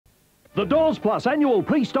The Doors Plus annual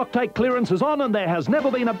pre-stock take clearance is on, and there has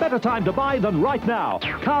never been a better time to buy than right now.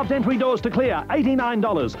 Carved entry doors to clear,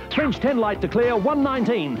 $89. French 10 light to clear,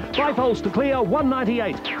 $119. Bifolds to clear,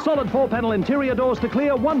 $198. Solid 4-panel interior doors to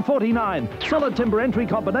clear, $149. Solid timber entry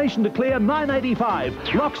combination to clear,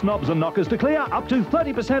 $985. Locks, knobs and knockers to clear, up to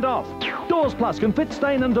 30% off. Doors Plus can fit,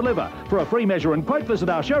 stain and deliver. For a free measure and quote, visit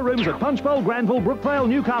our showrooms at Punchbowl, Granville, Brookvale,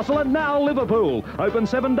 Newcastle and now Liverpool. Open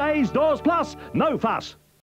 7 days. Doors Plus, no fuss.